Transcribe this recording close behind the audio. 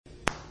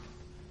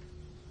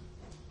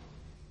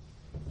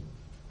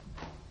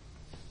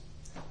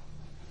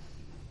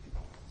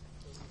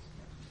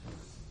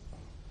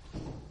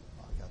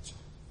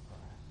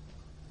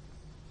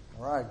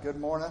right, good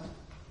morning.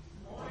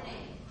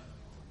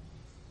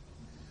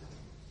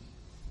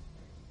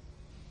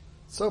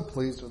 So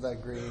pleased with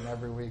that greeting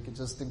every week. It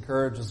just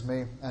encourages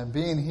me. And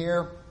being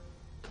here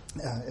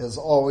is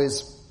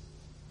always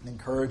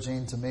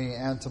encouraging to me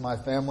and to my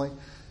family.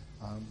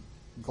 I'm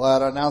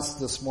glad I announced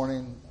this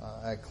morning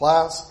at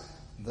class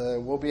that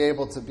we'll be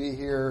able to be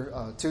here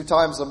 2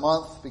 times a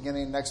month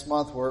beginning next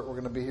month. We're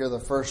going to be here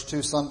the first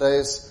 2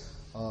 Sundays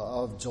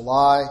of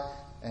July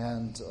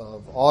and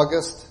of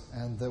August.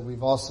 And that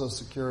we've also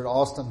secured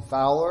Austin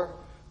Fowler,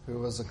 who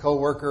was a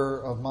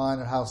co-worker of mine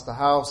at House to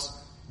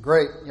House.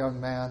 Great young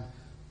man.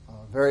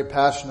 Very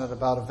passionate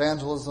about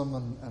evangelism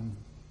and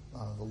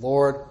the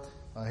Lord.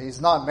 He's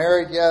not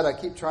married yet. I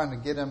keep trying to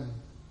get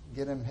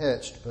him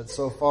hitched, but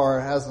so far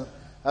it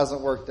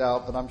hasn't worked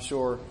out. But I'm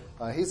sure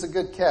he's a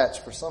good catch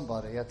for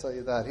somebody. I tell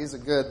you that he's a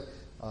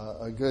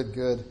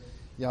good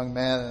young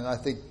man, and I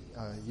think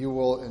you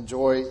will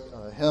enjoy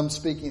him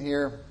speaking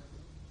here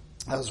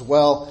as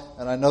well.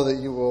 And I know that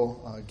you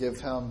will give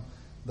him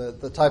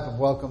the type of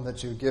welcome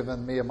that you've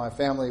given me and my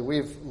family.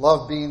 We've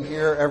loved being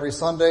here every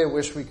Sunday.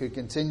 Wish we could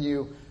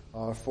continue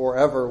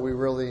forever. We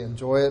really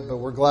enjoy it, but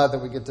we're glad that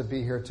we get to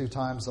be here 2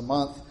 times a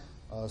month,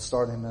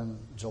 starting in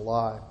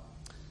July.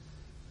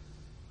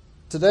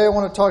 Today I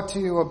want to talk to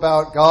you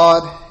about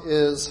God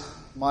is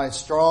my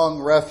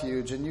strong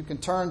refuge, and you can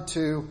turn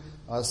to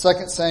 2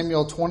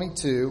 Samuel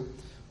 22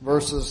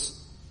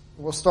 verses.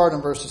 We'll start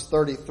in verses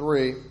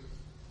 33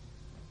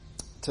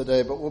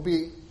 today, but we'll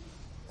be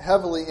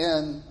heavily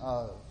in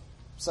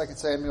 2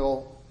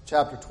 Samuel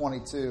chapter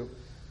 22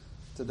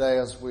 today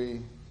as we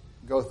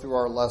go through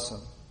our lesson.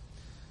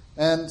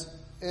 And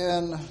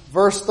in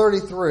verse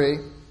 33,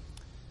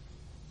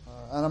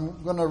 and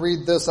I'm going to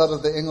read this out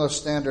of the English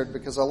Standard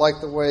because I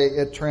like the way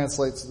it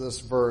translates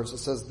this verse. It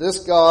says, "This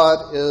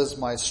God is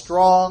my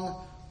strong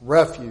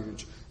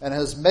refuge and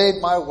has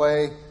made my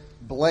way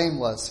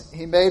blameless.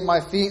 He made my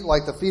feet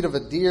like the feet of a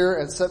deer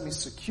and set me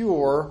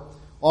secure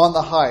on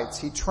the heights.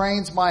 He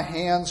trains my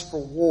hands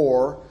for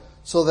war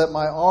so that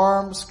my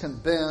arms can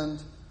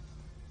bend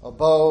a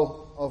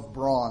bow of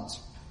bronze."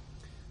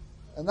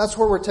 And that's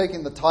where we're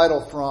taking the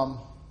title from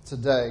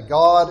today.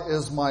 God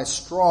is my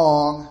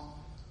strong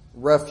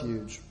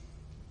refuge.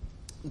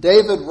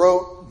 David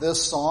wrote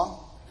this song.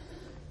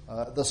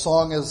 The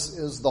song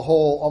is the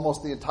whole,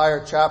 almost the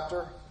entire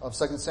chapter of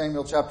 2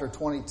 Samuel chapter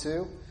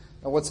 22.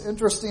 And what's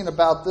interesting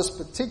about this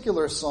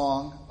particular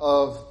song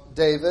of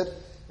David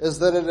is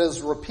that it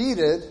is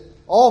repeated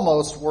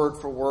almost word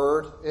for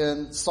word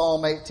in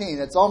Psalm 18.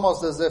 It's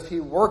almost as if he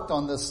worked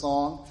on this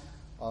song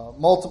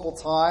multiple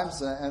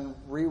times and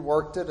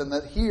reworked it, and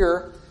that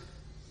here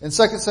in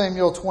 2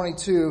 Samuel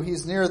 22,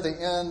 he's near the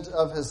end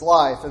of his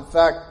life. In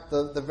fact,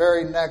 the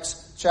very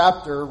next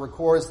chapter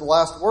records the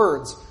last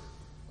words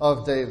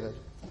of David.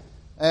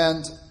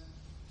 And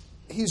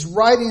he's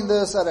writing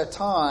this at a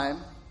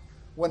time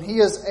when he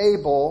is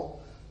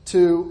able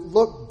to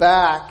look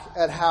back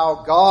at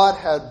how God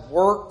had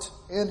worked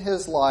in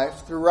his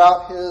life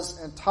throughout his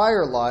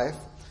entire life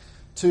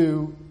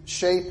to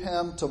shape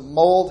him, to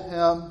mold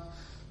him,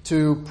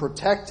 to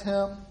protect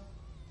him,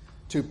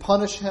 to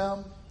punish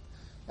him,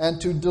 and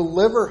to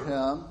deliver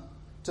him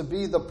to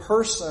be the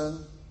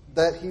person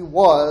that he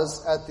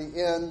was at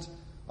the end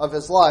of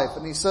his life.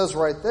 And he says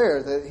right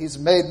there that he's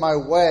made my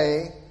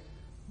way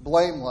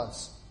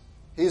blameless.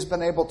 He's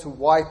been able to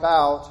wipe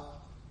out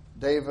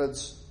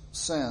David's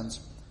sins.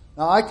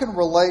 Now, I can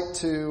relate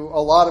to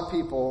a lot of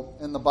people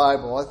in the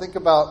Bible. I think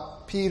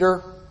about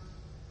Peter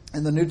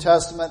in the New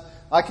Testament.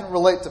 I can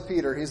relate to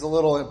Peter. He's a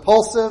little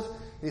impulsive.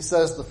 He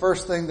says the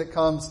first thing that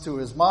comes to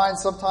his mind.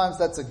 Sometimes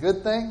that's a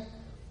good thing.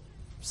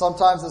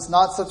 Sometimes it's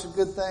not such a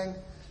good thing.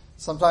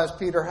 Sometimes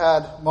Peter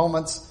had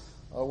moments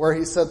where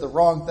he said the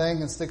wrong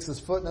thing and sticks his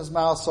foot in his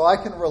mouth. So I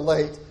can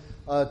relate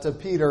to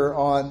Peter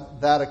on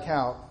that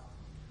account.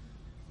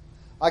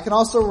 I can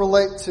also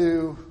relate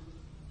to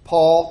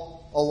Paul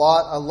a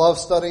lot. I love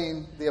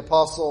studying the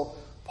Apostle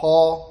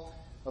Paul.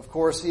 Of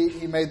course,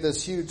 he made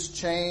this huge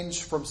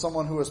change from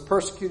someone who was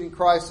persecuting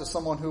Christ to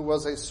someone who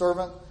was a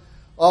servant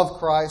of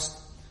Christ.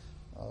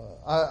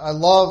 I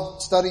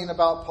love studying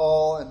about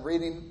Paul and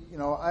reading.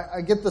 I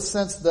get the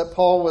sense that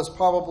Paul was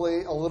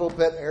probably a little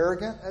bit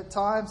arrogant at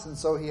times, and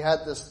so he had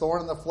this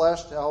thorn in the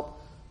flesh to help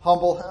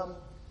humble him.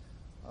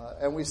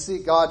 And we see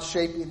God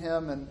shaping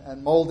him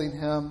and molding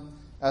him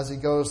as he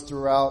goes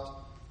throughout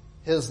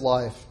his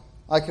life.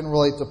 I can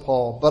relate to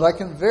Paul, but I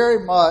can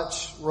very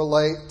much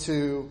relate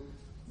to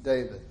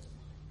David.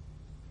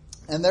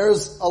 And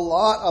there's a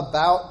lot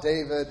about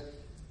David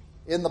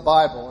in the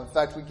Bible. In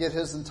fact, we get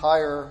his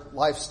entire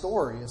life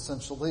story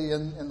essentially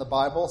in the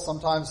Bible,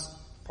 sometimes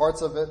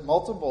parts of it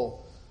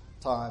multiple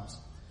times.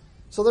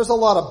 So there's a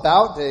lot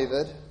about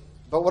David,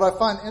 but what I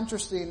find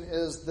interesting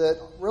is that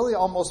really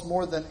almost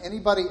more than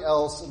anybody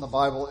else in the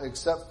Bible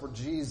except for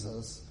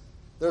Jesus,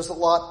 there's a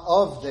lot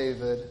of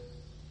David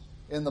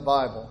in the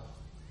Bible.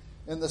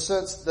 In the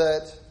sense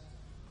that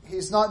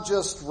he's not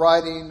just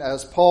writing,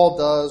 as Paul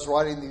does,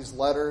 writing these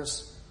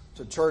letters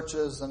to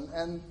churches,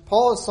 and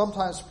Paul is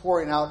sometimes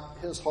pouring out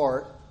his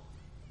heart,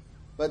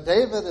 But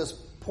David is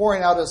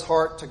pouring out his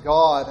heart to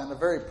God in a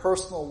very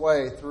personal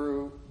way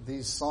through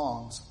these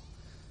songs.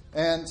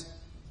 And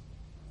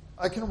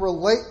I can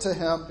relate to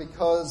him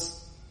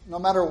because no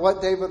matter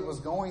what David was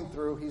going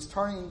through, he's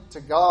turning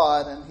to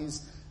God and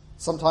he's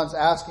sometimes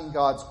asking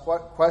God's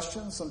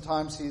questions.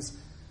 Sometimes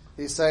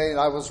he's saying,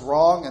 I was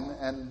wrong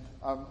and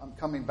I'm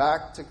coming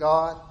back to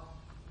God.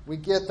 We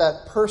get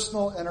that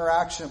personal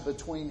interaction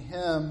between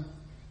him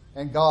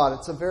and God.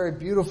 It's a very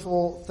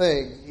beautiful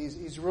thing.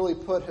 He's really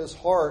put his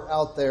heart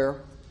out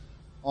there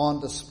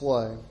on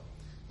display.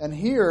 And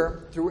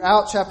here,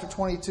 throughout chapter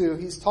 22,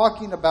 he's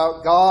talking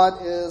about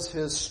God is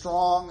his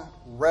strong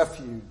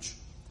refuge.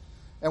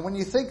 And when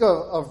you think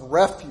of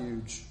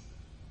refuge,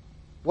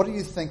 what do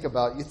you think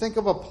about? You think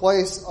of a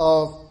place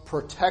of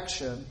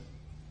protection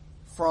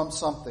from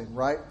something,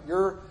 right?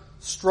 You're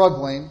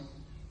struggling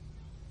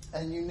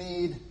and you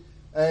need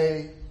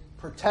a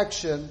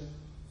protection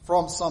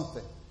from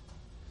something.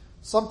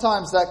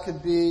 Sometimes that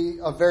could be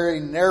a very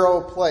narrow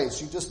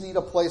place. You just need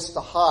a place to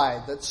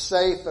hide that's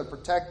safe and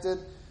protected.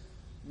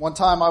 One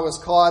time I was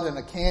caught in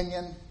a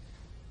canyon.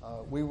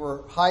 We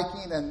were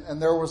hiking and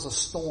there was a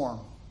storm,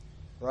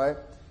 right?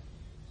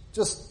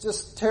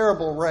 Just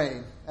terrible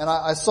rain. And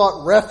I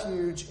sought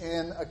refuge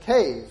in a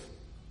cave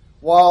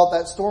while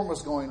that storm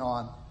was going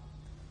on.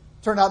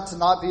 Turned out to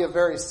not be a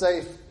very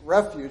safe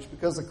refuge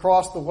because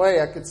across the way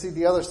I could see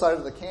the other side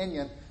of the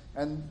canyon,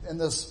 and in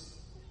this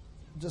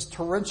just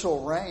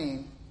torrential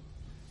rain,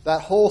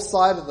 that whole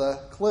side of the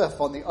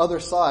cliff on the other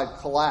side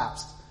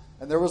collapsed.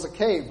 And there was a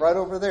cave right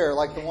over there,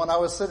 like the one I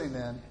was sitting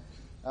in.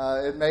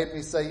 It made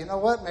me say, you know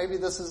what, maybe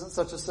this isn't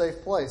such a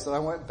safe place. And I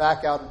went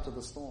back out into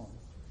the storm.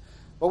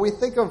 But we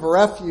think of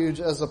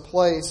refuge as a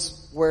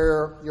place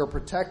where you're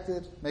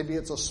protected. Maybe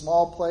it's a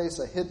small place,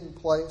 a hidden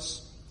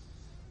place.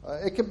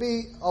 It could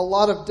be a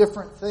lot of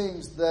different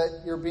things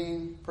that you're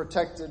being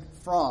protected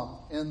from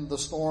in the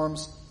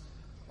storms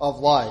of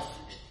life.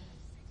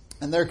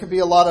 And there can be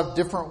a lot of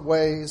different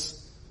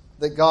ways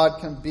that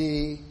God can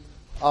be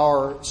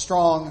our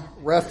strong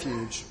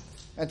refuge.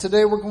 And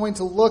today we're going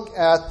to look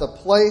at the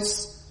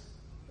place,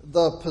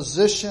 the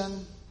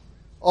position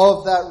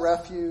of that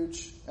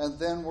refuge, and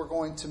then we're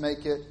going to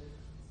make it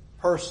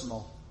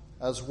personal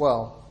as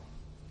well.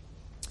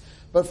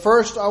 But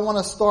first, I want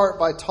to start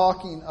by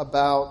talking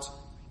about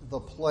the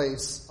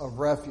place of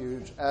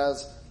refuge,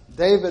 as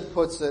David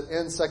puts it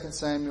in 2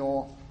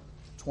 Samuel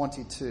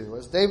 22.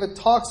 As David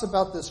talks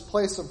about this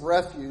place of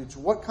refuge,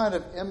 what kind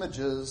of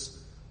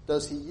images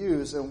does he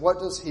use and what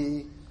does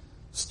he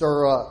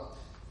stir up?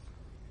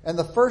 And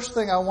the first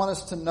thing I want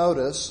us to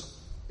notice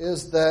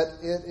is that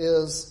it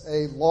is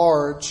a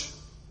large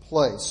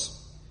place.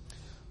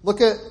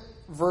 Look at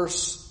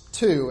verse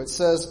 2. It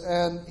says,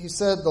 and he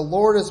said, the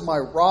Lord is my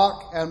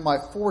rock and my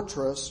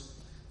fortress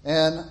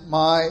and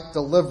my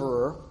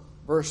deliverer.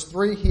 Verse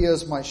 3, he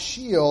is my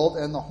shield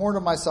and the horn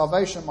of my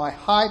salvation, my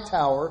high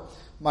tower,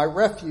 my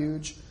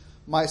refuge,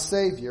 my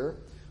Savior.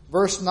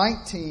 Verse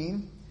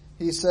 19,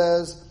 he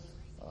says,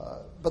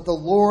 but the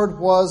Lord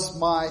was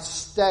my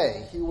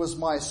stay. He was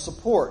my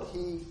support.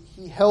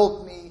 He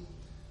held me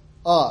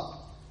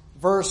up.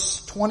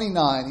 Verse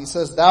 29, he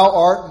says, thou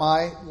art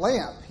my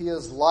lamp. He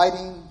is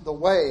lighting the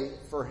way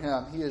for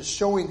him. He is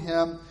showing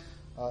him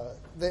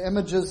the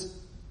images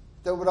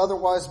that would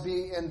otherwise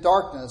be in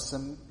darkness,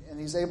 and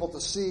he's able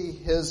to see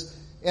his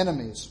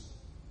enemies.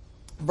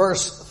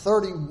 Verse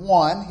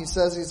 31, he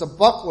says he's a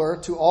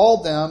buckler to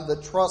all them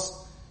that trust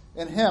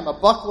in him. A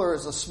buckler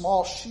is a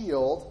small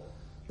shield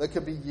that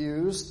could be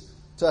used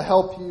to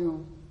help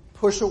you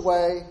push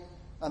away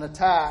an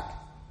attack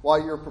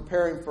while you're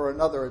preparing for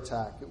another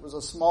attack. It was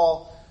a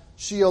small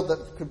shield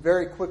that could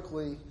very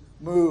quickly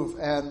move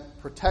and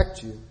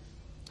protect you.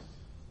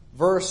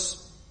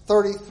 Verse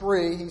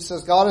 33, he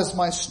says, God is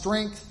my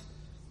strength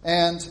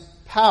and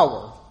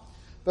power.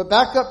 But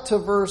back up to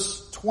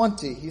verse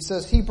 20, he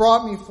says, he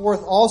brought me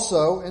forth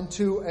also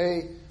into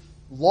a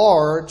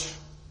large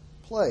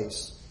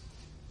place.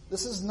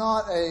 This is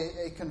not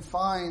a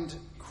confined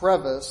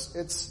crevice.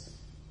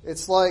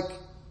 It's like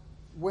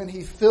when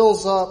he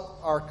fills up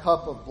our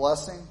cup of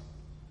blessing.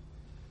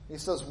 He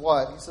says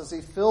what? He says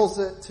he fills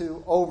it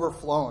to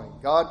overflowing.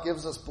 God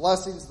gives us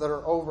blessings that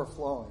are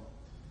overflowing.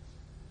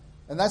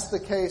 And that's the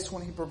case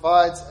when he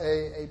provides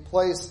a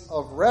place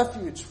of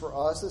refuge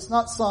for us. It's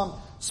not some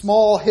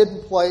small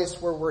hidden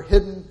place where we're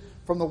hidden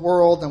from the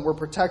world and we're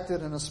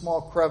protected in a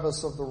small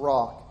crevice of the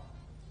rock.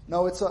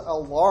 No, it's a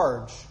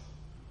large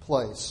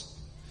place.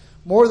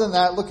 More than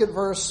that, look at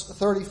verse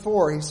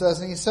 34. He says,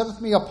 and he setteth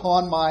me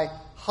upon my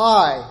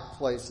high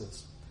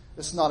places.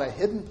 This is not a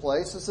hidden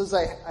place. This is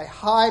a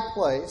high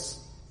place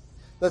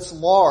that's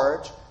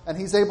large, and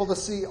he's able to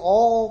see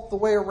all the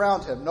way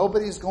around him.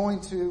 Nobody's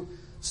going to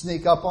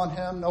sneak up on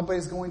him.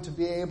 Nobody's going to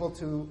be able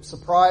to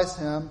surprise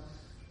him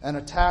and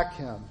attack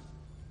him.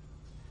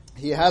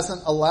 He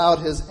hasn't allowed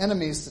his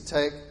enemies to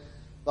take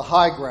the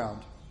high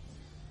ground.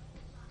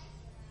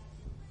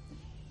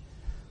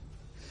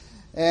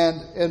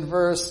 And in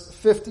verse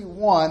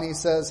 51, he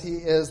says he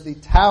is the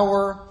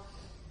tower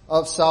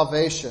of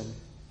salvation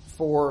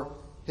for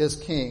his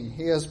king.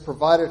 He has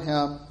provided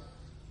him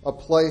a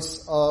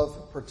place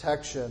of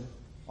protection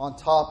on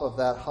top of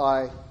that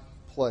high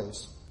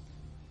place.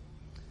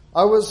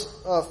 I was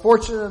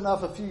fortunate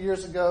enough a few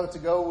years ago to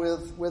go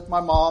with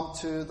my mom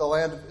to the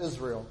land of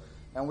Israel,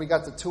 and we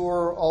got to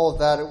tour all of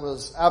that. It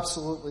was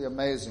absolutely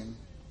amazing.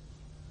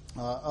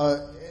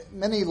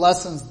 Many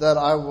lessons that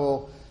I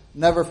will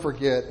never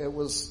forget. It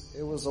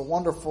was a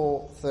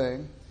wonderful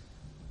thing.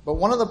 But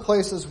one of the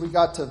places we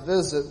got to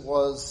visit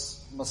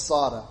was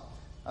Masada.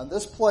 And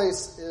this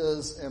place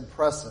is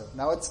impressive.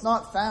 Now, it's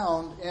not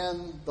found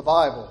in the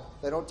Bible.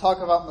 They don't talk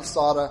about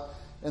Masada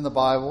in the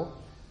Bible.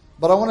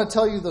 But I want to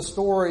tell you the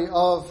story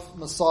of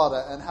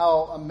Masada and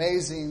how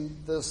amazing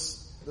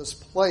this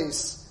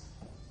place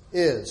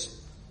is.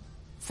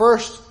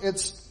 First,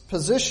 its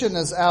position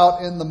is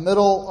out in the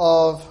middle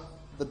of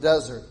the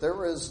desert.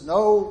 There is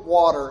no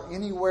water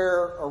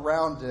anywhere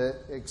around it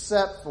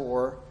except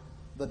for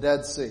the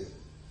Dead Sea.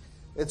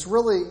 It's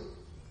really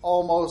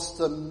almost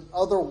an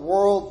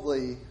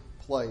otherworldly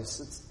place.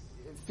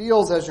 It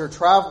feels as you're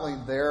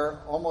traveling there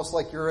almost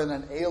like you're in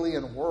an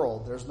alien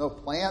world. There's no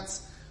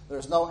plants,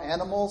 there's no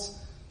animals,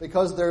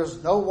 because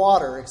there's no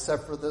water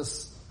except for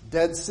this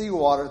Dead Sea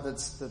water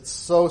that's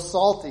so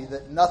salty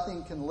that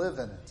nothing can live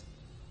in it.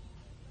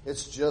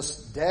 It's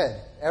just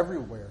dead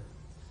everywhere.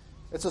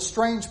 It's a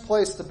strange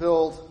place to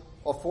build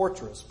a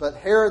fortress, but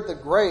Herod the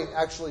Great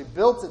actually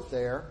built it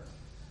there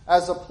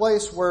as a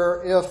place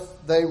where if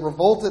they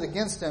revolted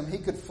against him, he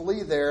could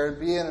flee there and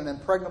be in an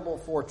impregnable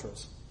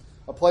fortress,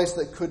 a place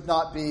that could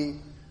not be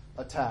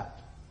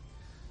attacked.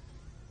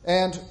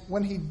 And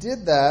when he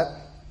did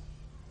that,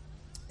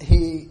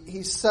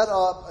 he set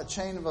up a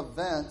chain of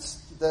events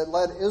that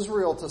led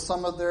Israel to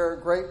some of their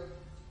great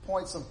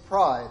points of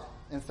pride.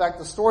 In fact,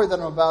 the story that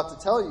I'm about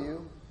to tell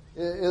you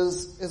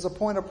is a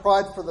point of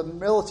pride for the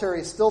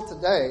military still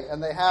today.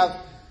 And they have,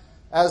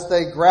 as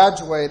they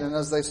graduate and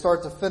as they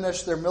start to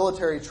finish their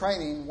military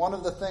training, one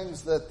of the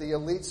things that the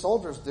elite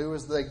soldiers do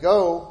is they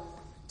go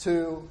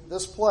to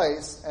this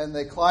place and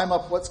they climb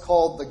up what's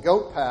called the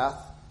goat path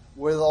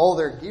with all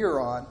their gear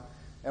on.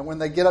 And when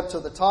they get up to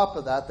the top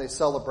of that, they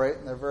celebrate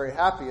and they're very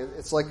happy.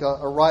 It's like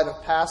a rite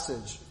of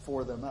passage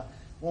for them.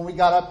 When we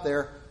got up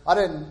there, I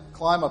didn't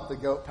climb up the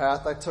goat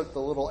path. I took the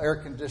little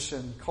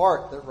air-conditioned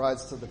cart that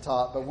rides to the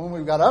top. But when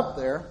we got up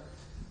there,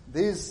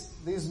 these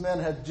men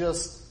had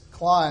just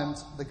climbed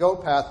the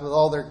goat path with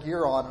all their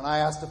gear on. And I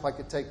asked if I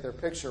could take their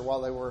picture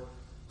while they were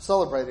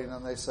celebrating.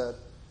 And they said,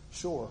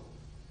 sure.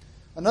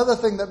 Another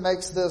thing that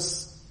makes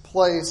this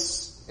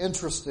place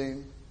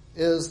interesting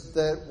is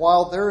that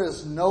while there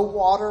is no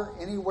water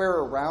anywhere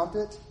around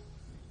it,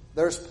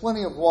 there's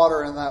plenty of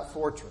water in that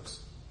fortress.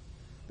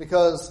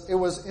 Because it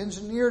was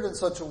engineered in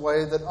such a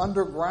way that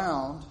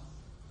underground,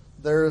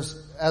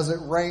 as it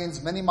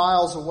rains many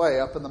miles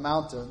away up in the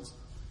mountains,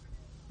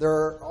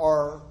 there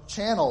are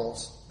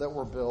channels that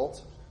were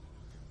built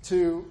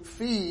to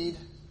feed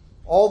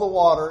all the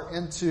water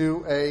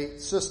into a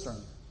cistern.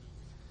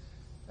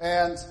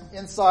 And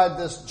inside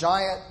this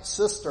giant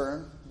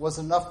cistern was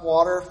enough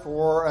water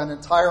for an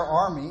entire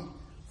army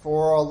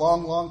for a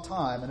long, long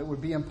time. And it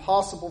would be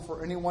impossible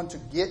for anyone to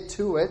get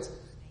to it,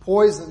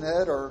 poison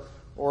it,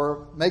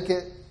 or make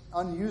it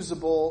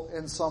unusable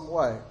in some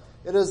way.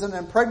 It is an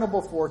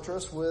impregnable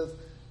fortress with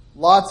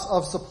lots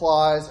of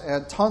supplies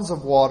and tons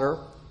of water,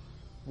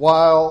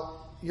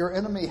 while your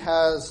enemy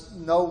has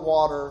no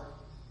water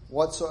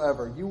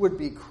whatsoever. You would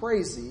be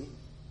crazy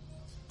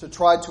to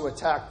try to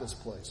attack this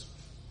place.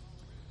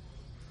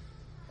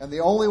 And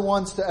the only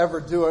ones to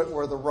ever do it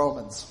were the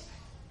Romans.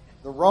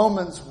 The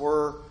Romans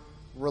were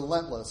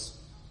relentless.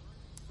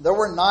 There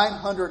were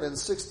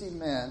 960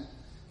 men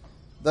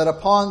that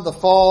upon the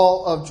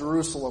fall of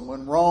Jerusalem,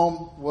 when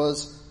Rome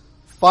was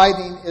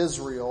fighting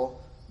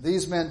Israel,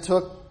 these men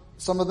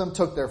some of them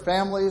took their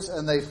families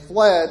and they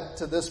fled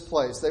to this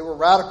place. They were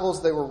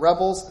radicals, they were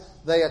rebels.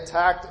 They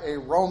attacked a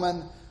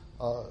Roman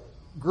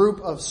group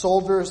of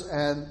soldiers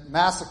and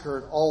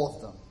massacred all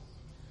of them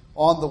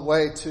on the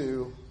way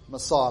to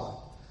Masada.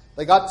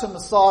 They got to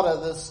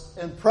Masada, this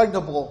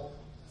impregnable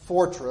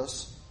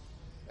fortress,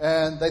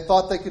 and they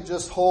thought they could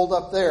just hold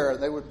up there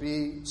and they would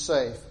be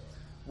safe.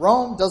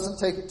 Rome doesn't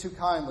take it too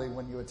kindly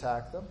when you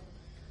attack them,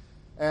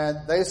 and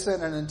they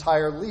sent an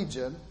entire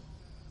legion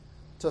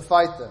to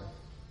fight them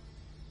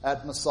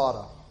at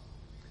Masada.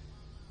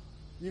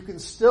 You can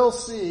still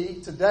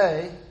see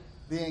today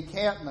the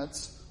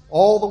encampments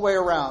all the way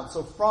around.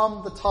 So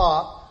from the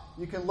top,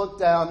 you can look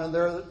down and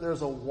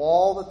there's a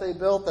wall that they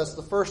built. That's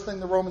the first thing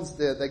the Romans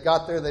did. They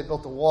got there, they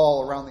built a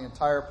wall around the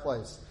entire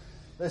place.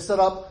 They set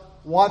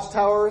up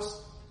watchtowers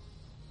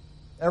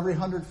every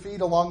 100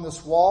 feet along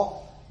this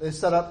wall. They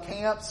set up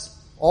camps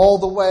all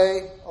the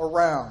way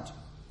around.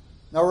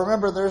 Now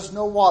remember, there's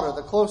no water.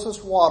 The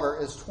closest water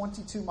is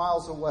 22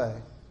 miles away,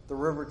 the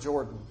River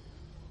Jordan.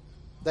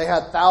 They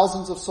had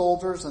thousands of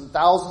soldiers and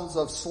thousands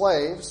of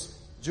slaves,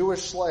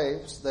 Jewish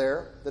slaves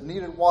there, that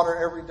needed water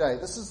every day.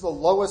 This is the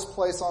lowest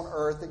place on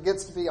earth. It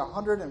gets to be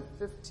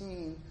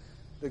 115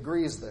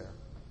 degrees there.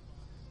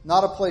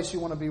 Not a place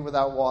you want to be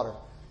without water.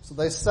 So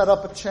they set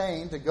up a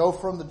chain to go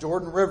from the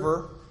Jordan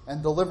River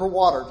and deliver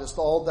water just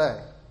all day.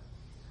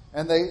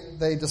 And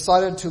they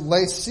decided to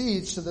lay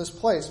siege to this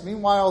place.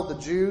 Meanwhile, the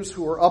Jews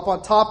who were up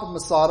on top of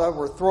Masada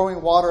were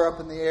throwing water up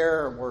in the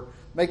air and were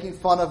making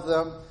fun of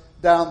them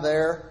down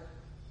there,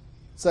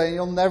 saying,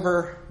 "You'll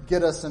never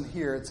get us in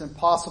here. It's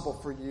impossible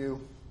for you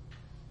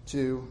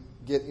to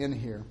get in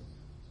here."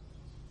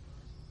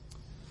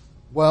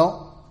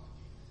 Well,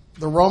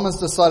 the Romans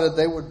decided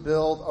they would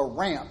build a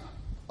ramp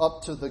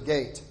up to the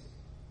gate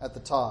at the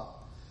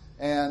top.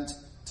 And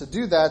to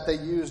do that, they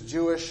used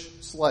Jewish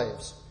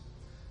slaves.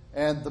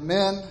 And the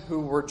men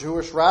who were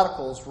Jewish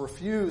radicals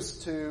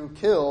refused to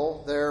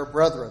kill their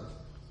brethren.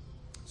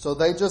 So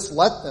they just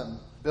let them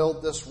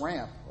build this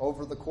ramp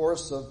over the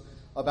course of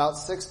about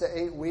 6 to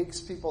 8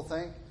 weeks, people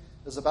think,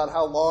 is about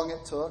how long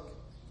it took.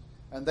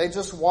 And they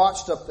just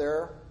watched up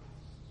there,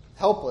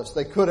 helpless.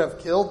 They could have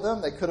killed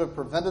them. They could have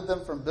prevented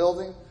them from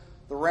building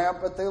the ramp,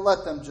 but they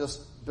let them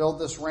just build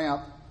this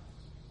ramp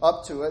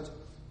up to it.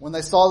 When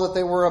they saw that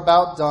they were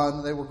about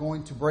done, they were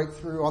going to break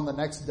through on the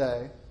next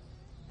day,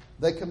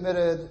 they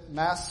committed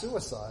mass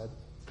suicide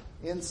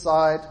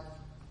inside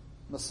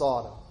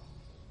Masada.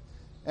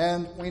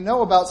 And we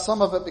know about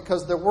some of it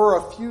because there were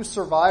a few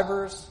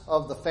survivors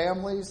of the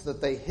families that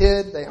they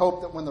hid. They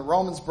hoped that when the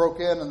Romans broke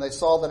in and they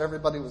saw that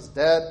everybody was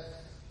dead,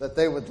 that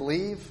they would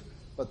leave.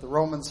 But the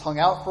Romans hung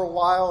out for a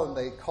while and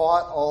they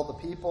caught all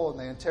the people and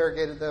they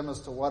interrogated them as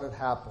to what had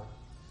happened.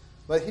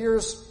 But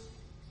here's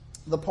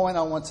the point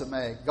I want to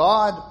make.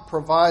 God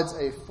provides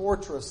a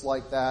fortress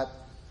like that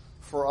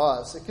for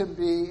us. It can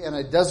be in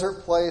a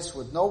desert place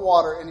with no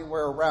water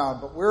anywhere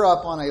around, but we're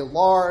up on a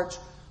large,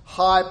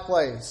 high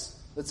place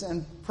that's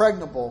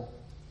impregnable,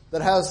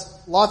 that has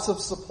lots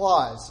of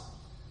supplies.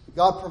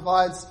 God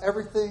provides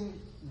everything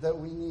that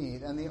we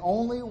need. And the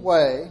only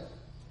way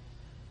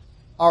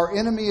our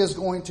enemy is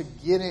going to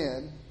get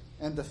in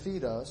and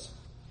defeat us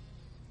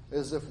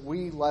is if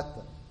we let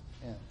them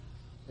in.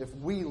 If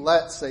we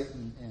let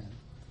Satan in.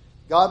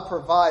 God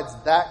provides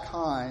that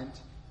kind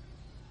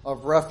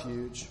of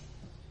refuge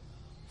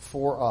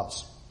for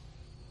us.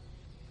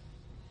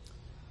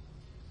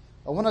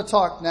 I want to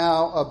talk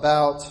now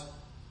about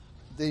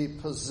the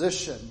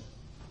position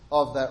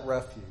of that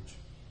refuge.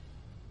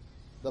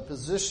 The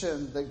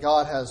position that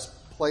God has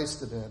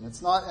placed it in.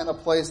 It's not in a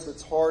place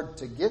that's hard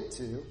to get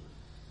to.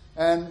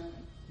 And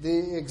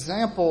the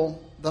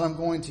example that I'm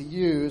going to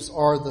use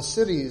are the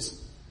cities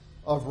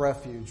of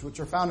refuge, which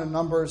are found in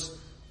Numbers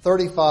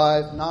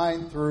 35,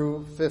 9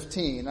 through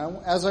 15.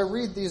 As I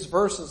read these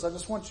verses, I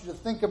just want you to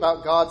think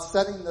about God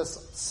setting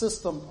this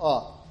system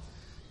up.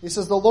 He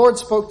says, "The Lord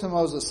spoke to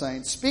Moses,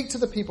 saying, Speak to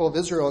the people of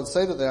Israel and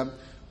say to them,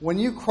 When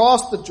you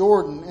cross the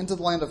Jordan into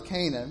the land of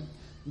Canaan,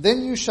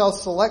 then you shall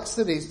select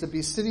cities to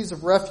be cities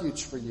of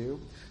refuge for you,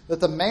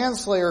 that the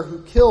manslayer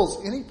who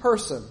kills any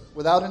person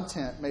without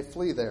intent may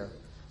flee there.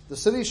 The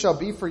city shall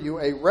be for you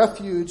a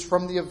refuge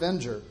from the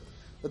avenger,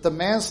 that the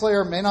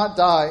manslayer may not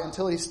die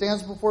until he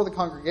stands before the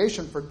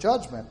congregation for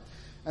judgment.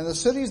 And the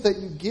cities that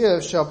you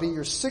give shall be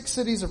your 6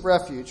 cities of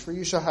refuge, for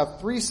you shall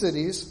have 3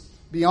 cities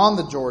beyond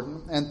the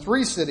Jordan, and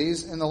 3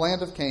 cities in the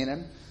land of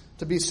Canaan,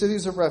 to be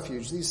cities of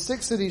refuge. These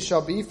 6 cities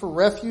shall be for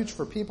refuge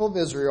for people of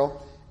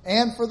Israel,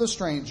 and for the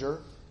stranger,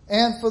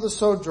 and for the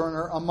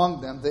sojourner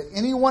among them, that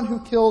anyone who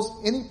kills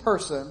any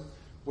person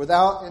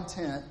without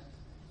intent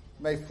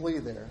may flee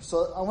there."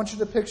 So I want you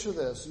to picture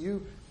this.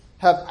 You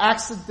have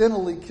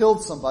accidentally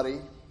killed somebody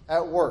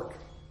at work.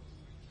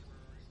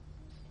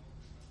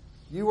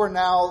 You are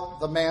now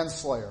the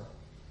manslayer.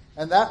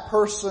 And that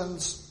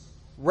person's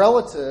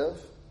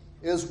relative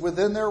is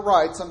within their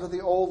rights under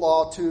the old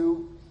law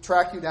to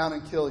track you down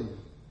and kill you.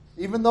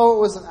 Even though it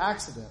was an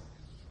accident.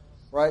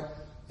 Right?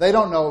 They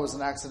don't know it was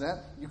an accident.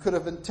 You could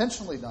have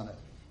intentionally done it.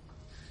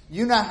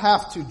 You now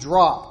have to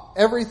drop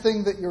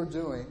everything that you're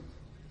doing,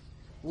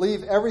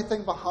 leave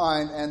everything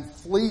behind, and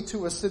flee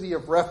to a city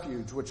of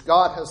refuge, which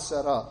God has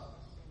set up.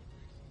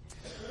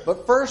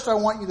 But first, I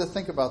want you to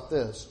think about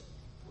this.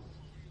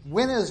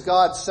 When is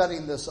God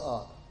setting this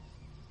up?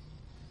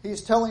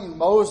 He's telling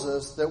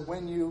Moses that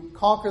when you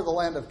conquer the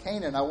land of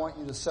Canaan, I want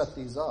you to set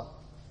these up.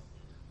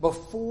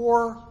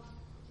 Before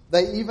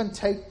they even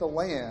take the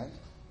land,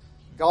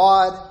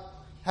 God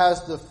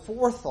has the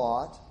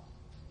forethought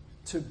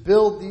to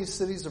build these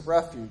cities of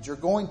refuge. You're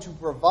going to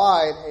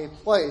provide a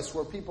place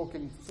where people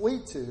can flee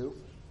to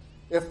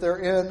if they're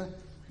in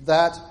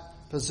that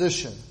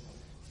position.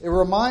 It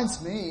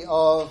reminds me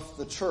of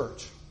the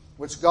church,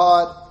 which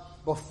God,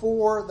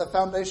 before the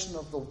foundation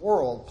of the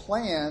world,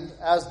 planned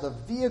as the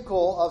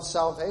vehicle of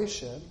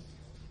salvation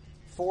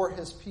for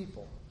His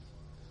people.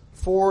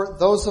 For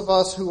those of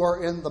us who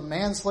are in the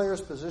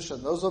manslayer's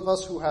position, those of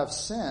us who have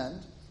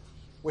sinned,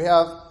 we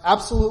have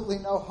absolutely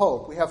no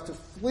hope. We have to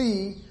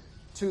flee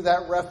to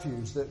that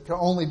refuge that can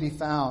only be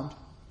found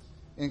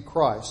in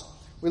Christ.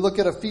 We look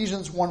at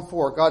Ephesians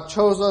 1:4. God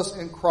chose us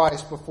in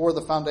Christ before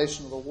the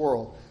foundation of the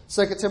world.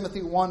 2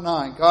 Timothy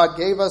 1:9. God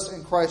gave us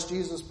in Christ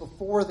Jesus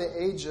before the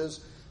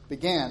ages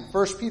began.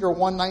 1 Peter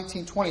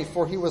 1:19-20.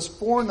 For He was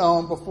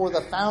foreknown before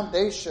the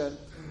foundation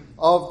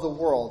of the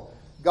world.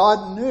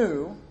 God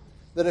knew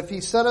that if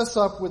He set us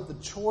up with the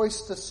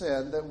choice to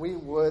sin, that we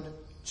would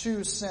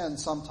choose sin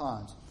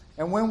sometimes.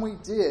 And when we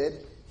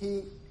did,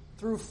 He,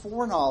 through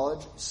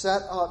foreknowledge,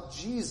 set up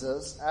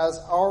Jesus as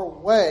our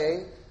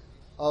way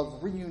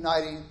of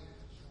reuniting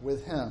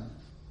with Him.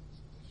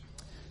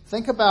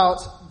 Think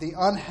about the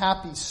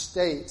unhappy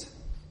state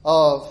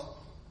of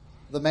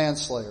the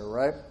manslayer,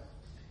 right?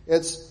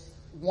 It's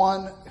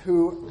one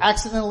who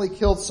accidentally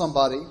killed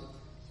somebody.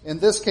 In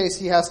this case,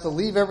 he has to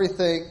leave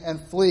everything and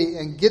flee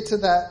and get to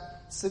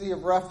that city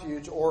of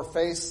refuge or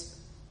face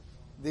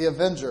the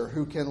avenger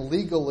who can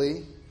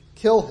legally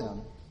kill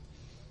him.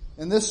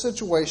 In this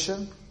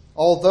situation,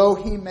 although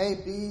he may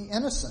be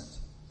innocent,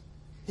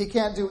 he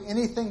can't do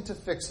anything to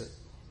fix it,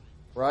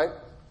 right?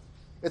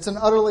 It's an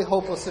utterly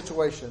hopeless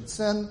situation.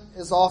 Sin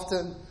is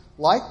often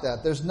like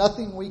that. There's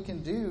nothing we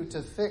can do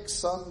to fix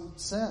some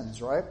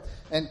sins, right?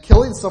 And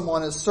killing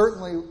someone is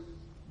certainly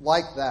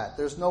like that.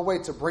 There's no way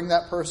to bring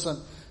that person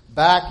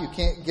back. You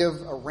can't give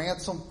a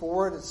ransom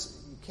for it.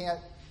 You can't,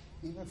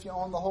 even if you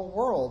own the whole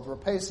world,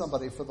 repay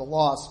somebody for the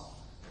loss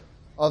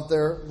of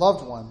their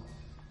loved one.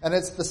 And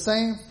it's the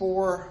same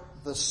for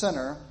the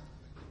sinner,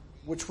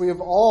 which we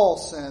have all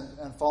sinned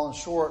and fallen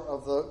short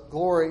of the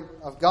glory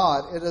of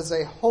God. It is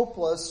a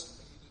hopeless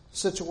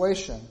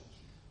situation.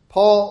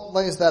 Paul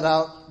lays that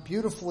out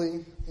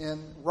beautifully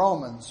in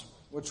Romans,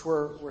 which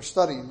we're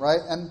studying, right?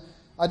 And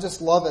I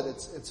just love it.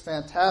 It's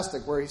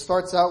fantastic, where he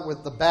starts out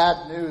with the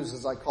bad news,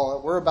 as I call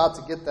it. We're about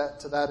to get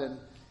to that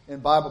in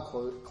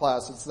Bible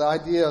class. It's the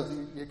idea of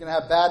you're going to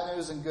have bad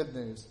news and good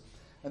news.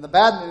 And the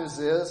bad news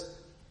is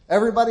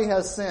everybody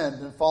has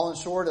sinned and fallen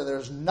short, and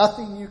there's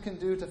nothing you can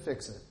do to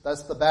fix it.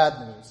 That's the bad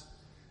news.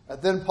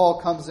 And then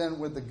Paul comes in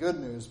with the good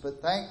news.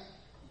 But thank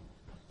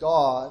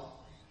God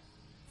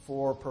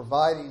for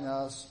providing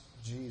us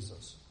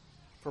Jesus,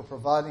 for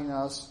providing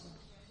us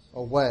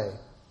a way.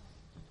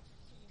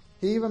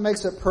 He even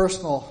makes it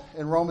personal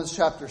in Romans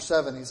chapter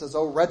 7. He says,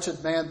 "Oh,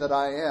 wretched man that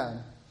I am."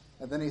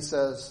 And then he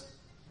says,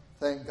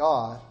 thank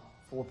God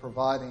for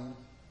providing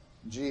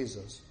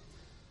Jesus.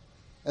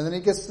 And then he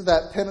gets to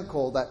that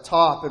pinnacle, that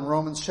top in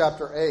Romans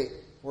chapter 8,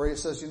 where he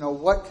says,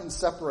 what can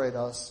separate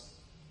us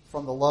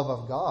from the love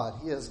of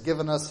God? He has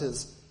given us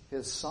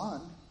His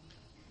Son.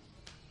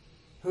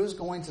 Who's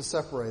going to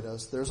separate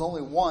us? There's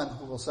only one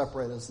who will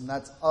separate us, and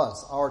that's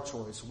us, our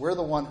choice. We're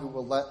the one who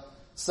will let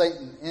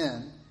Satan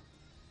in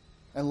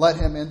and let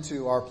him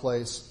into our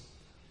place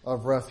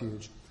of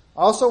refuge.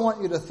 I also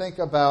want you to think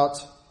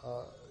about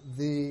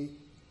the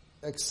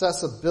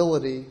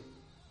accessibility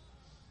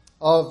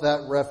of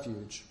that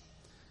refuge.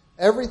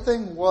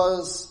 Everything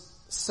was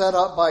set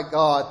up by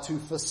God to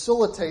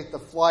facilitate the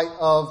flight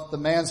of the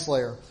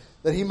manslayer,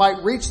 that he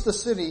might reach the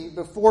city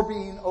before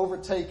being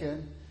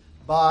overtaken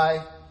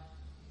by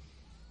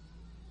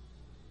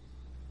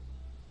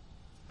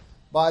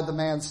the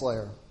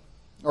manslayer,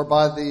 or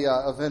by the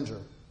avenger.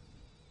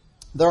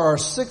 There are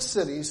 6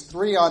 cities,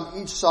 3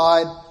 on each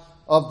side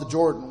of the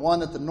Jordan,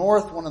 one at the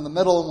north, one in the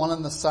middle, and one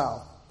in the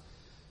south.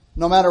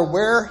 No matter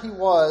where he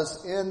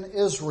was in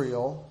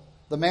Israel,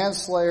 the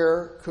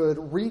manslayer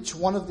could reach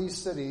one of these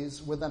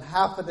cities within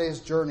half a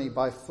day's journey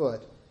by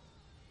foot.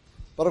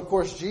 But of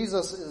course,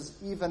 Jesus is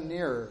even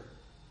nearer.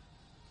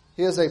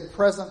 He is a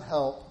present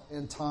help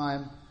in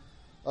time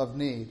of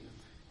need.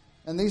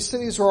 And these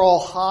cities are all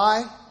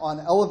high on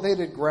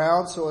elevated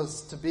ground so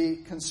as to be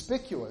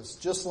conspicuous,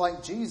 just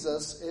like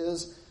Jesus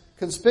is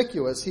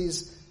conspicuous.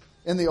 He's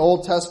in the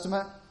Old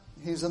Testament,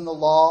 He's in the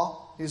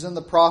law, He's in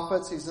the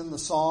prophets, He's in the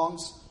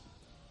songs,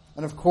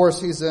 and of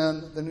course He's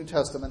in the New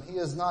Testament. He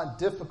is not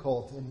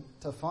difficult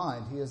to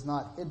find. He is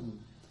not hidden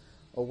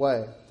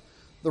away.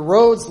 The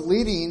roads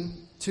leading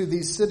to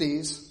these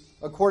cities,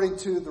 according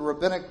to the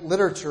rabbinic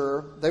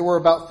literature, they were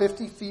about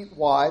 50 feet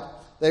wide.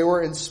 They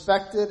were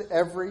inspected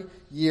every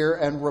year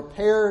and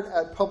repaired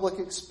at public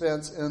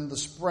expense in the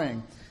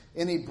spring.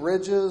 Any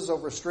bridges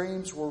over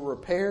streams were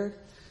repaired,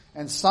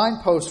 and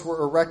signposts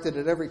were erected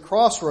at every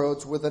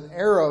crossroads with an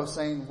arrow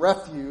saying,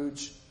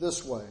 "Refuge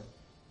this way."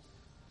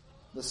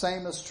 The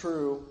same is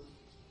true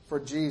for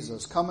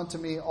Jesus. "Come unto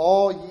me,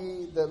 all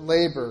ye that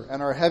labor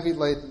and are heavy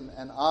laden,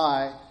 and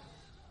I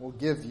will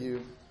give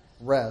you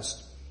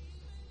rest."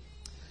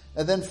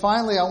 And then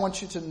finally, I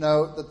want you to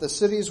note that the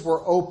cities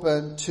were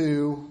open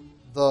to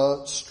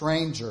the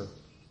stranger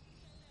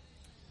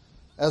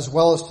as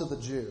well as to the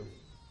Jew.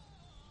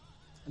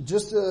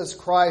 Just as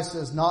Christ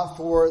is not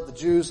for the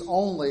Jews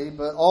only,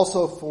 but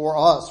also for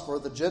us, for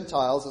the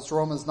Gentiles. It's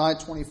Romans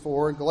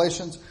 9:24. And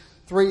Galatians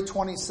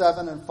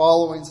 3:27 and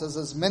following says,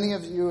 "As many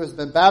of you as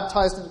been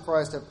baptized in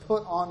Christ have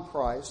put on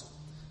Christ.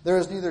 There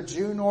is neither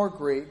Jew nor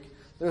Greek.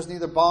 There is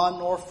neither bond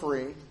nor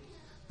free.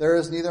 There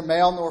is neither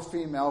male nor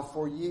female,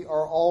 for ye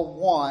are all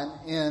one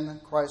in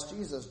Christ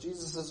Jesus."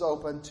 Jesus is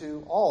open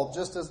to all,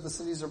 just as the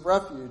cities of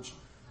refuge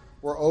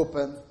were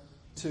open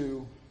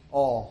to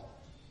all.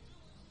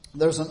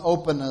 There's an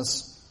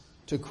openness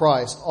to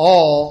Christ.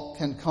 All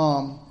can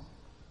come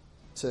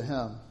to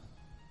Him.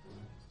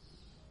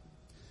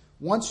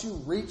 Once you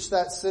reach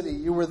that city,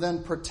 you were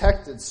then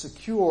protected,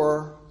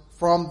 secure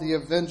from the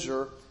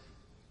avenger,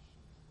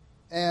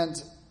 And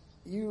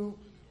you,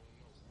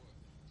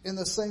 in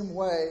the same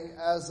way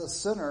as a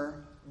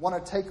sinner,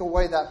 want to take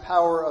away that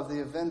power of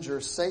the avenger,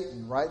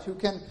 Satan, right? Who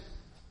can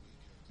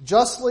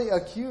justly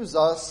accuse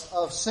us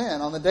of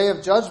sin. On the day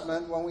of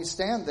judgment, when we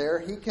stand there,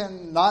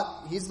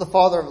 he's the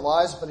father of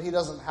lies, but he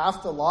doesn't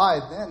have to lie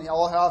then.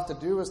 All he'll have to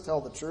do is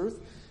tell the truth.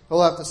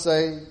 He'll have to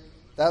say,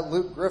 that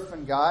Luke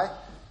Griffin guy,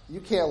 you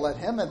can't let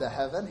him into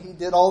heaven. He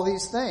did all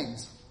these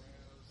things.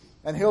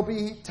 And he'll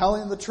be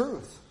telling the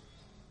truth.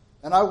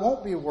 And I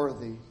won't be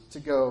worthy to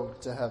go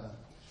to heaven.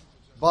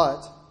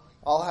 But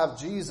I'll have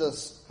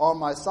Jesus on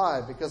my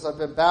side because I've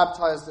been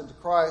baptized into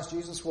Christ.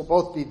 Jesus will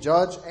both be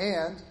judge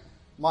and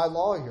my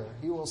lawyer.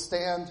 He will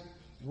stand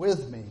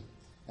with me,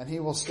 and he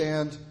will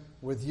stand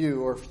with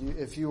you, or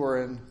if you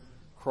are in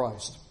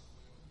Christ.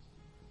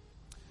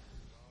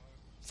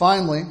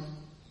 Finally,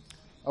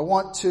 I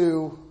want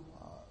to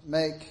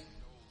make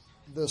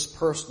this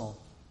personal.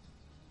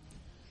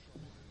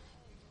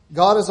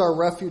 God is our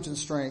refuge and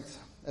strength,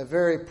 a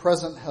very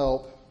present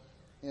help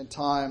in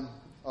time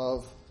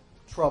of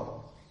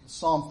trouble.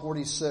 Psalm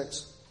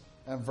 46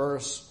 and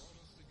verse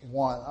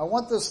 1. I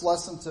want this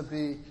lesson to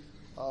be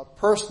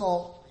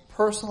personal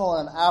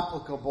and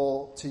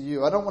applicable to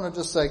you. I don't want to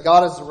just say,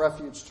 God is the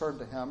refuge, turn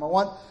to him. I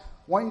want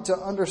you to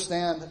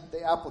understand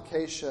the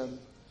application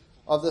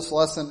of this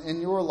lesson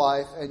in your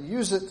life and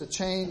use it to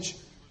change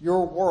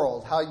your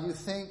world, how you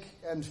think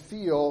and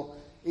feel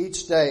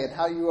each day, and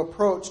how you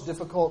approach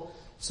difficult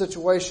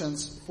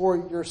situations for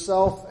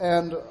yourself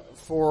and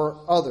for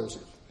others.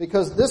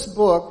 Because this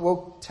book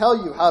will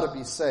tell you how to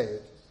be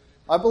saved.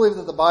 I believe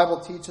that the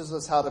Bible teaches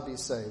us how to be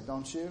saved,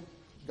 don't you?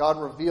 God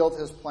revealed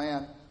his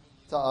plan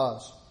to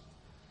us.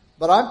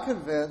 But I'm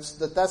convinced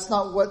that that's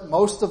not what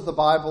most of the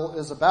Bible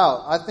is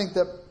about. I think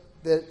that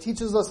it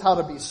teaches us how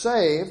to be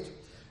saved,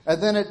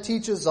 and then it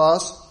teaches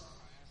us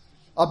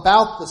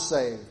about the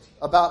saved,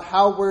 about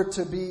how we're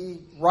to be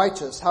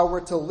righteous, how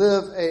we're to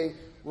live a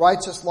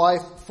righteous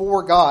life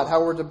for God,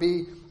 how we're to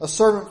be a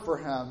servant for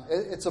him.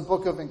 It's a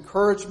book of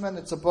encouragement.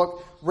 It's a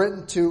book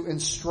written to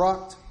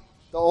instruct.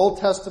 The Old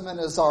Testament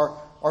is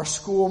our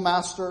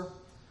schoolmaster.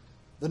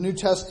 The New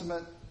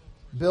Testament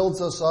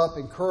builds us up,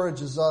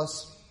 encourages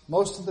us.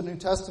 Most of the New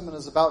Testament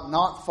is about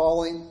not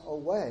falling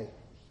away.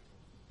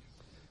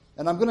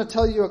 And I'm going to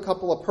tell you a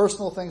couple of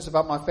personal things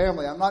about my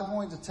family. I'm not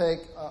going to take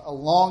a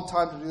long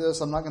time to do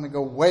this. I'm not going to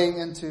go way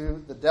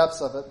into the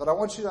depths of it. But I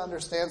want you to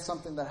understand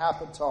something that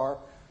happened to our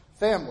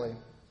family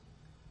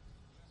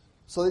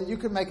so that you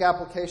can make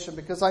application,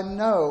 because I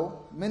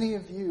know many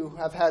of you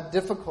have had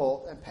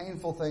difficult and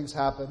painful things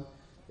happen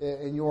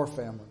in your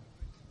family.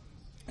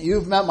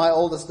 You've met my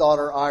oldest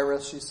daughter,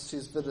 Iris.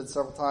 She's visited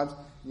several times.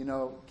 You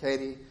know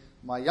Katie,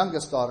 my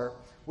youngest daughter.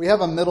 We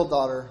have a middle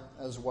daughter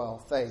as well.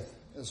 Faith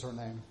is her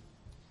name,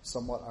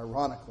 somewhat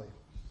ironically.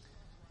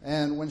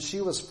 And when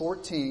she was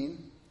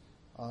 14,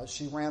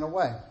 she ran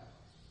away.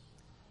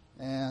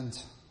 And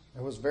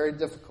it was very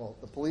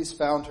difficult. The police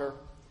found her,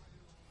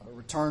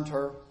 returned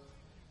her.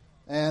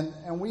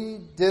 And we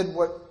did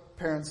what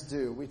parents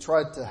do. We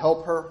tried to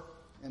help her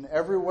in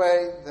every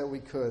way that we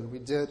could. We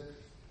did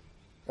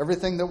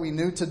everything that we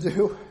knew to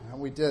do, and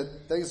we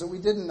did things that we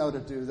didn't know to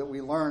do, that we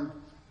learned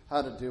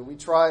how to do. We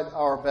tried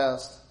our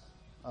best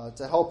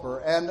to help her.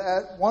 And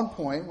at one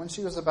point, when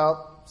she was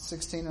about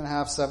 16 and a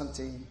half,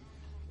 17,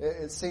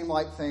 it seemed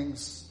like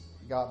things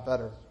got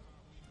better.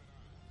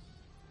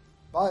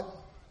 But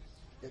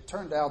it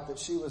turned out that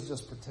she was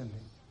just pretending.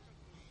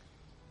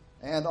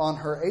 And on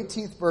her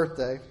 18th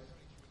birthday,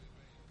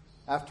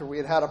 after we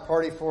had had a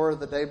party for her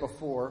the day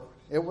before,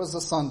 it was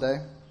a Sunday.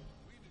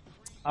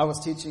 I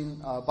was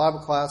teaching Bible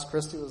class.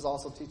 Christy was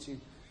also teaching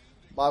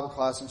Bible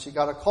class, and she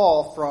got a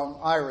call from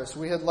Iris.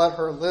 We had let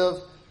her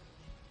live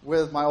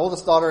with my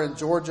oldest daughter in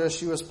Georgia.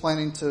 She was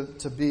planning to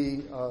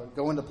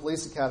go into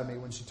police academy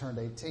when she turned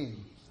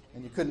 18.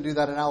 And you couldn't do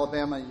that in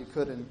Alabama. You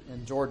could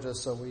in Georgia,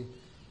 so we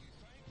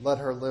let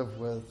her live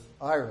with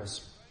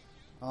Iris.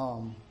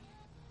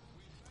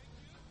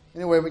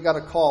 Anyway, we got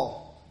a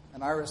call,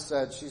 and Iris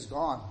said, she's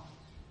gone.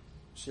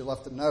 She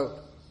left a note.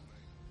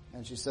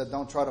 And she said,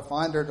 don't try to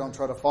find her, don't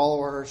try to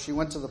follow her. She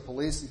went to the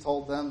police and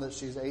told them that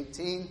she's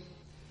 18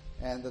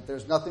 and that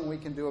there's nothing we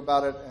can do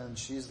about it, and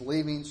she's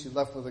leaving. She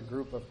left with a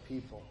group of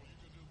people.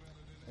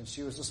 And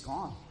she was just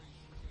gone.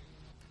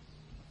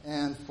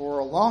 And for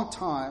a long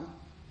time,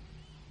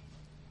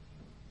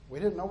 we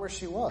didn't know where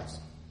she was.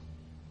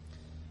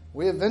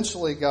 We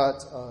eventually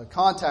got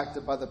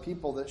contacted by the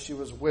people that she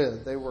was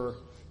with. They were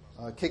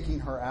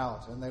kicking her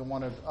out, and they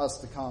wanted us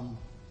to come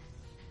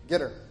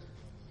get her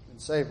and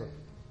save her,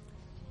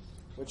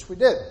 which we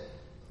did.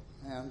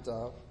 And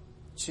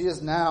she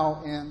is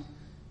now in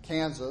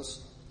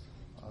Kansas,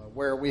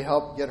 where we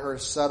helped get her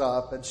set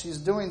up. And she's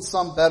doing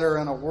some better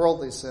in a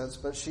worldly sense,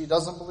 but she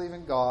doesn't believe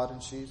in God,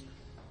 and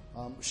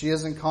she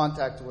is in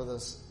contact with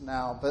us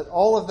now. But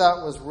all of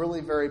that was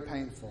really very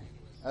painful,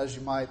 as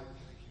you might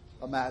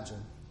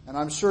imagine. And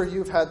I'm sure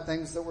you've had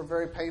things that were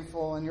very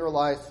painful in your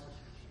life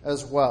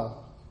as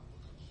well.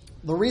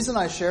 The reason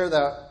I share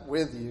that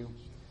with you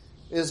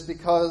is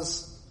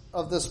because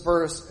of this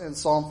verse in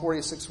Psalm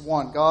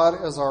 46:1.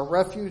 God is our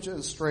refuge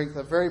and strength,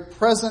 a very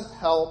present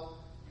help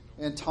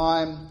in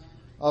time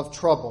of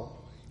trouble.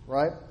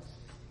 Right?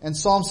 And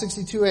Psalm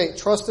 62:8,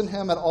 trust in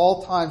him at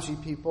all times, ye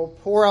people.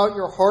 Pour out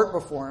your heart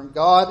before him.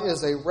 God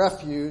is a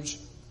refuge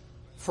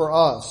for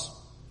us.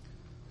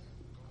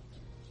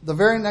 The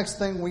very next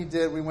thing we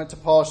did, we went to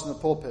Polishing the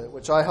Pulpit,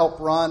 which I help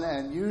run,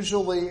 and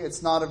usually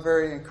it's not a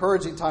very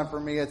encouraging time for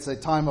me. It's a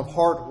time of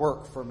hard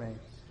work for me.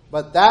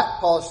 But that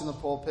Polishing the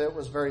Pulpit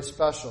was very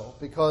special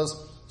because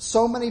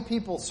so many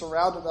people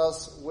surrounded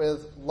us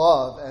with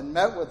love and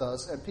met with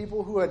us, and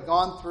people who had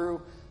gone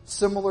through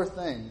similar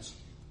things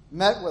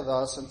met with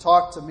us and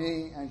talked to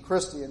me and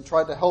Christy and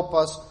tried to help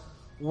us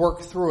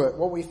work through it.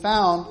 What we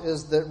found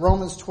is that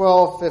Romans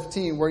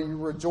 12:15, where you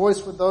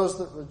rejoice with those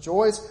that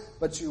rejoice,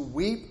 but you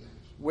weep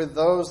with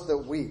those that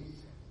weep.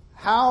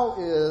 How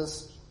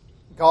is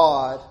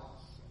God,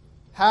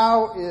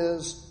 how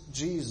is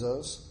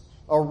Jesus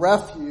a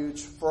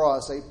refuge for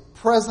us, a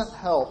present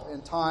help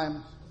in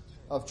time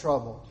of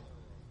trouble?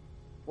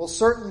 Well,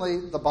 certainly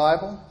the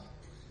Bible.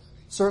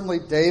 Certainly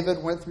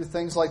David went through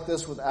things like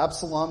this with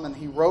Absalom, and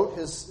he wrote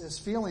his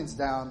feelings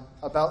down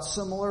about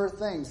similar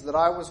things that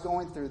I was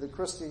going through, that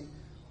Christy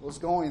was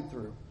going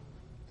through.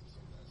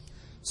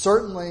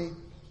 Certainly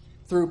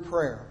through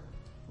prayer,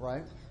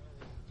 right?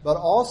 But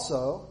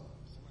also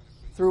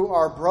through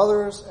our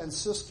brothers and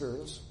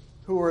sisters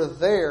who are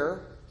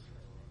there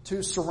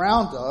to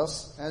surround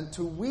us and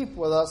to weep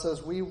with us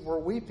as we were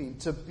weeping,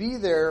 to be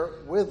there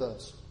with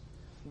us.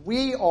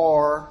 We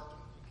are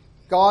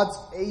God's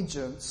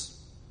agents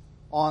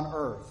on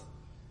earth,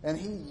 and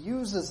he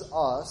uses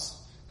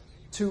us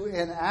to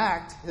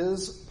enact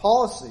his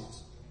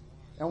policies.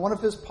 And one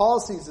of his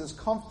policies is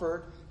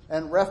comfort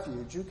and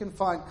refuge. You can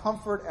find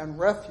comfort and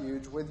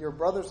refuge with your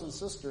brothers and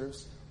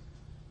sisters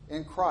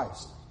in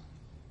Christ.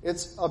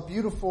 It's a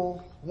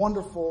beautiful,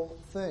 wonderful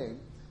thing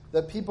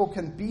that people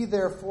can be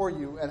there for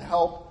you and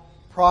help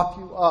prop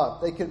you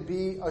up. They can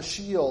be a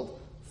shield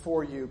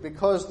for you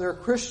because they're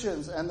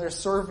Christians and they're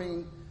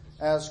serving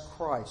as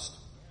Christ.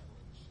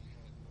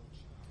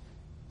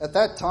 At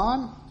that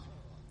time,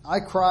 I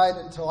cried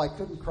until I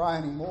couldn't cry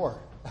anymore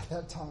at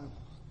that time.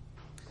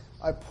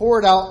 I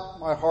poured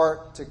out my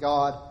heart to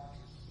God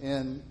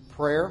in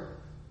prayer.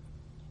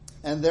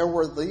 And there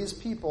were these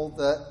people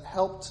that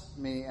helped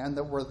me and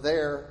that were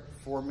there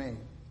for me.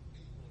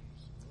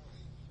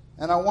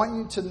 And I want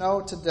you to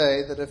know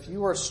today that if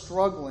you are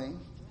struggling,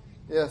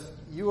 if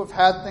you have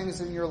had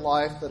things in your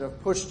life that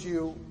have pushed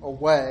you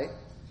away,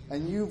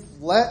 and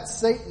you've let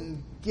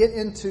Satan get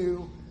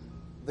into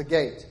the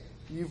gate,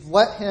 you've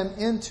let him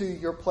into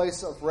your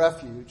place of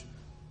refuge,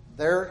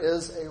 there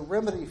is a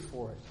remedy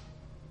for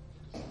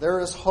it. There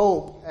is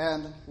hope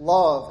and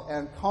love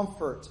and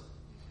comfort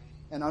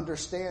and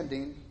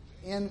understanding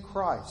in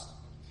Christ.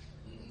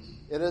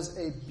 It is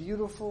a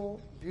beautiful,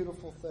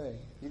 beautiful thing.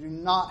 You do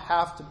not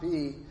have to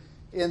be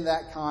in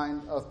that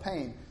kind of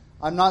pain.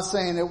 I'm not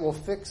saying it will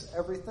fix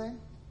everything.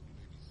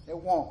 It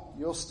won't.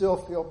 You'll still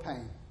feel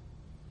pain.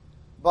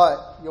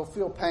 But you'll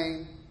feel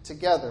pain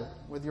together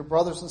with your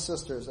brothers and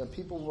sisters, and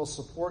people will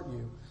support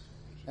you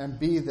and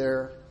be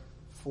there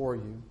for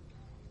you.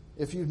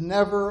 If you've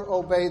never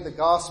obeyed the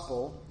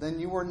gospel, then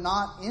you are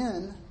not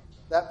in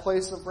that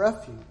place of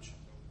refuge.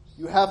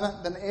 You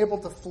haven't been able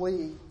to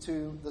flee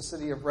to the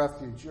city of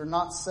refuge. You're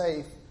not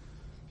safe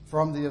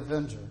from the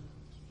avenger.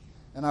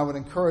 And I would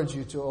encourage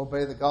you to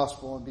obey the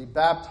gospel and be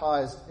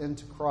baptized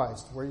into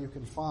Christ, where you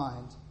can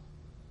find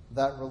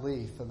that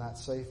relief and that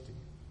safety.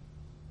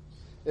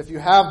 If you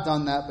have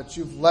done that, but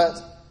you've let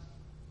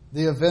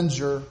the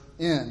avenger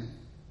in,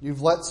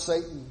 you've let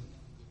Satan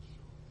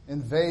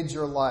invade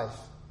your life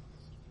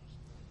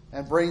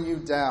and bring you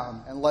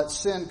down and let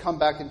sin come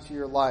back into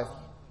your life,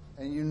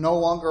 and you no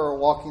longer are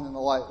walking in the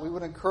light, we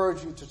would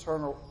encourage you to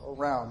turn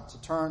around,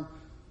 to turn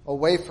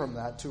away from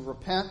that, to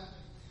repent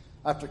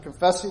after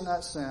confessing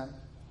that sin,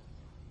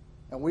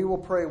 and we will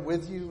pray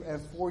with you and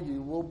for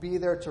you. We'll be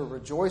there to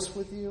rejoice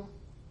with you.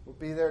 We'll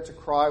be there to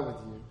cry with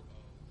you.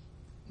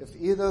 If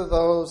either of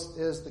those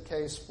is the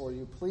case for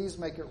you, please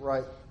make it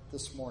right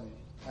this morning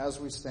as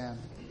we stand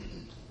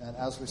and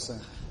as we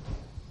sing.